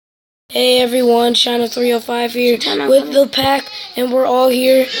Hey everyone, Shiner305 here with the pack, and we're all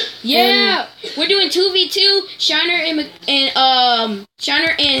here. Yeah, we're doing 2v2. Shiner and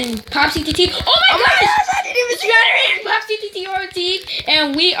Pop CTT. Oh my gosh! I didn't even Shiner and Pop CTT are on team,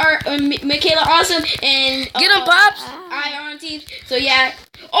 and we are Michaela Awesome and Get him, Pops. I are on team. So yeah.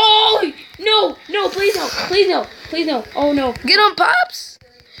 Oh no, please no. Oh no. Get him, Pops.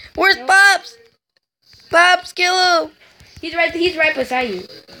 Where's Pops? Pops, kill him. He's right beside you.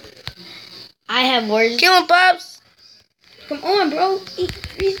 I have words. Kill him, Pops. Come on, bro.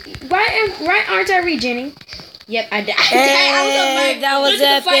 Why aren't I regenning? Yep, I died. Hey, that was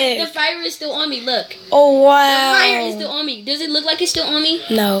epic. The fire is still on me. Look. Oh wow. The fire is still on me. Does it look like it's still on me?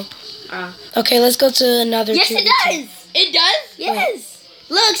 No. Okay, let's go to another. Yes, it does. It does? Yes.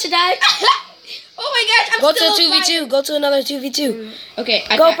 Look, Shaddai. Oh my gosh, I'm Go still to 2v2. Go to another 2v2. Okay.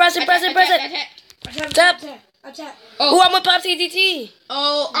 Go, press it. Tap. Oh, I'm with Pops CTT.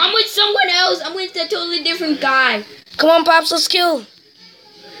 Oh, I'm with someone else. I'm with a totally different guy. Come on, Pops, let's kill.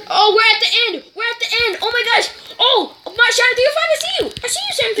 Oh, we're at the end. Oh my gosh. Oh, my Shiner305, I see you.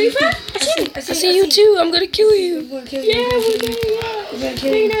 Shiner305. I see you. I see you too. I'm gonna kill you. Yeah, we're gonna. No,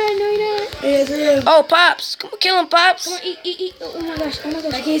 you're not. Oh, Pops. Come on, kill him, Pops. Come on, eat. Oh my gosh.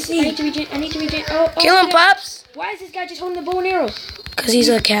 I can't see. I need to regen. Oh, Kill him, Pops. Why is this guy just holding the bow and arrows? Because he's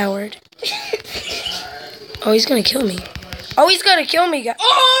a coward. Oh, he's gonna kill me. Oh, he's gonna kill me, guys.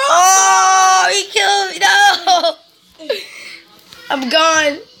 Oh, he killed me. No. I'm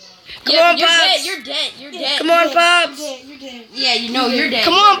gone. Come on, Pops. You're dead. Come on, Pops. You're dead. Yeah, you know you're dead.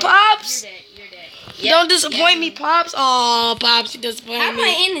 Come on, Pops. You're dead. Don't disappoint me, Pops. Oh, Pops, you disappointed How am me.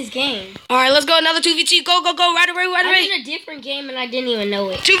 I in this game? All right, let's go another 2v2. Go. Right away. I'm in a different game and I didn't even know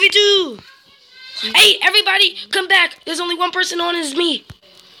it. 2v2. Hey, everybody, come back. There's only one person on, and it's me.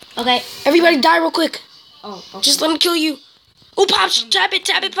 Okay. Everybody die real quick. Oh, okay. Just let him kill you. Oh, Pops, tap it,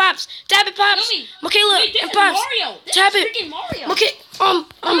 Pops. Tap it, Pops. Kill me. Michaela Wait, this and is Pops. Mario. This Tap is it. freaking Mario. Okay, Oh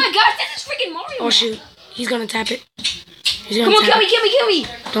my gosh, this is freaking Mario. Oh, now. shoot. He's gonna tap it. He's Come gonna on, tap kill it. me.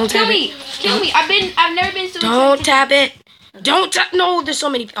 Don't tap it. Kill me. I've never been so Don't tap it. Don't tap. No, there's so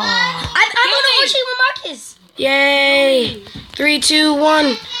many. Oh. I'm on the Oshi with Marcus. Yay. 3, 2,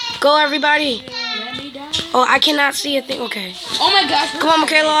 1. Go, everybody. Let me die. Oh, I cannot see a thing. Okay. Oh my gosh. Come on,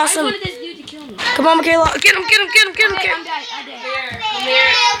 Michaela, I awesome. wanted this dude to kill me. Come on, Michaela. Get him. Okay, I'm dead.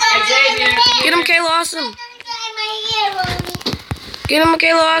 Get him, Michaela, awesome. Get him,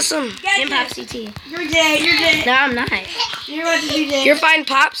 Michaela, awesome. And Pop CT. You're dead. No, I'm not. You're about to be dead. You're fine,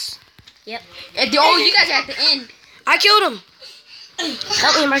 Pops. Yep. Oh, you guys are at the end. I killed him.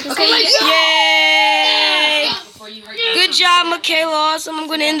 Help me, Marcus. Okay, Yay! Good job, Michaela. Awesome. I'm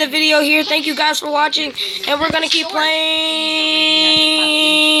going to end the video here. Thank you guys for watching. And we're going to keep playing.